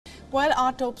Well,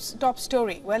 our top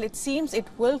story, well, it seems it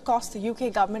will cost the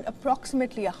UK government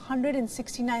approximately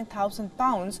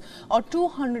 £169,000 or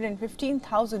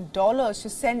 $215,000 to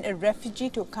send a refugee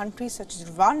to a country such as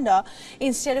Rwanda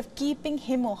instead of keeping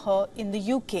him or her in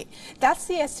the UK. That's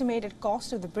the estimated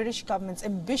cost of the British government's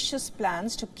ambitious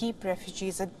plans to keep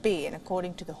refugees at bay. And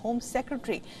according to the Home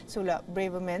Secretary, Sunak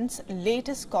Braverman's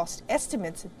latest cost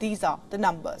estimates, these are the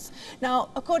numbers. Now,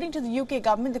 according to the UK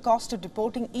government, the cost of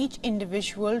deporting each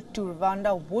individual to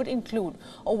Rwanda would include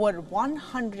over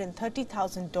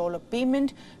 $130,000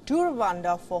 payment to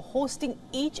Rwanda for hosting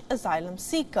each asylum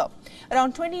seeker,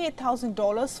 around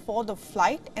 $28,000 for the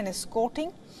flight and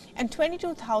escorting, and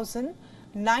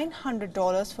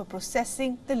 $22,900 for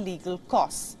processing the legal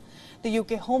costs. The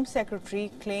UK Home Secretary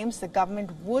claims the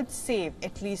government would save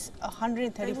at least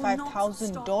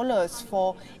 $135,000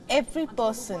 for every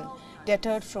person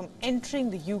deterred from entering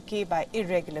the UK by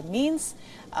irregular means.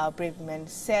 Braverman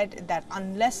said that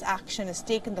unless action is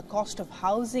taken, the cost of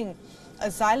housing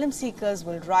asylum seekers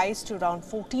will rise to around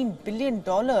 $14 billion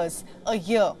a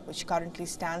year, which currently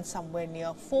stands somewhere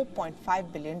near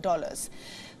 $4.5 billion.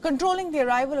 Controlling the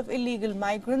arrival of illegal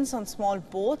migrants on small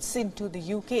boats into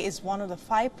the UK is one of the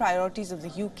 5 priorities of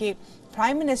the UK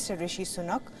Prime Minister Rishi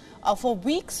Sunak. For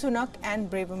weeks, Sunak and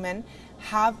Braverman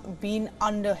have been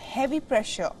under heavy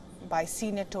pressure by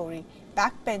senior Tory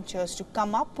backbenchers to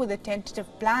come up with a tentative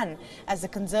plan, as the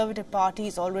Conservative Party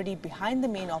is already behind the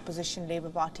main opposition Labour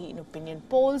Party in opinion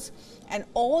polls, and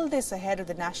all this ahead of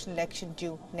the national election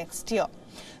due next year.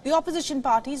 The opposition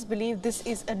parties believe this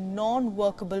is a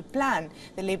non-workable plan.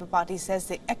 The Labour Party says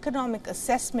the economic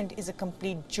assessment is a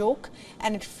complete joke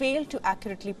and it failed to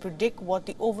accurately predict what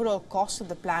the overall cost of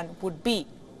the plan would be.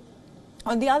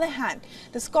 On the other hand,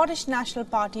 the Scottish National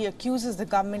Party accuses the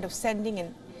government of sending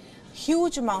in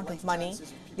huge amount of money.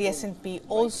 The SNP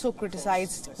also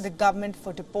criticised the government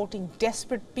for deporting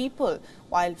desperate people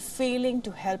while failing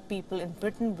to help people in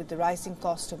Britain with the rising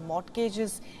cost of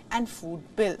mortgages and food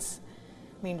bills.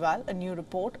 Meanwhile, a new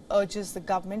report urges the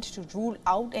government to rule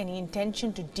out any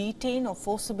intention to detain or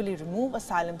forcibly remove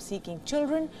asylum-seeking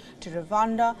children to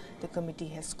Rwanda. The committee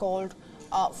has called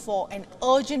for an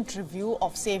urgent review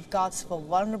of safeguards for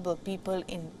vulnerable people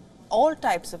in all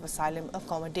types of asylum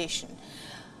accommodation.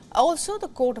 Also, the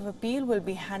Court of Appeal will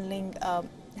be handing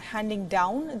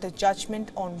down the judgment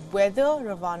on whether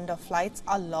Rwanda flights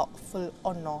are lawful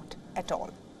or not at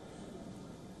all.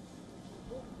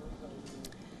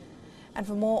 And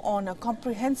for more on a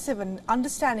comprehensive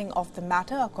understanding of the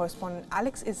matter, our correspondent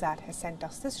Alex Izzat has sent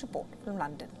us this report from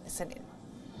London. Listen in.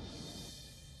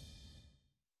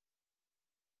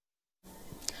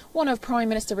 One of Prime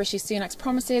Minister Rishi Sunak's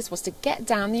promises was to get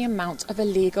down the amount of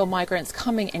illegal migrants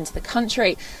coming into the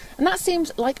country. And that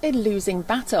seemed like a losing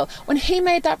battle. When he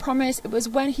made that promise, it was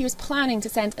when he was planning to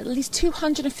send at least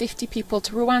 250 people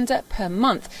to Rwanda per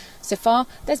month. So far,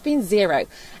 there's been 0.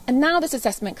 And now this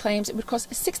assessment claims it would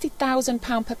cost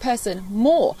 £60,000 per person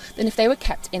more than if they were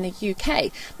kept in the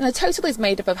UK. And the total is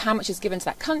made up of how much is given to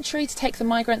that country to take the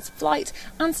migrants' flight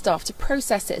and staff to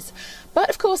processes. But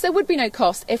of course, there would be no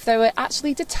cost if they were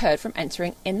actually deterred from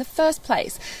entering in the first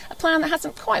place, a plan that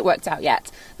hasn't quite worked out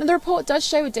yet. Now, the report does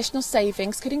show additional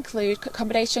savings could include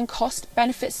accommodation cost,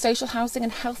 benefits, social housing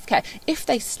and healthcare if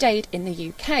they stayed in the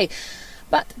UK.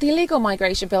 But the illegal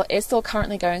migration bill is still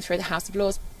currently going through the House of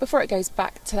Lords before it goes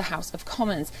back to the House of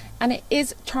Commons. And it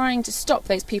is trying to stop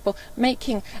those people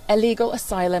making illegal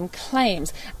asylum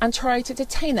claims and try to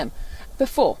detain them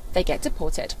before they get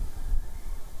deported.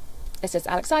 This is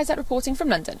Alex Izzat reporting from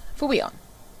London for WION.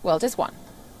 World is One.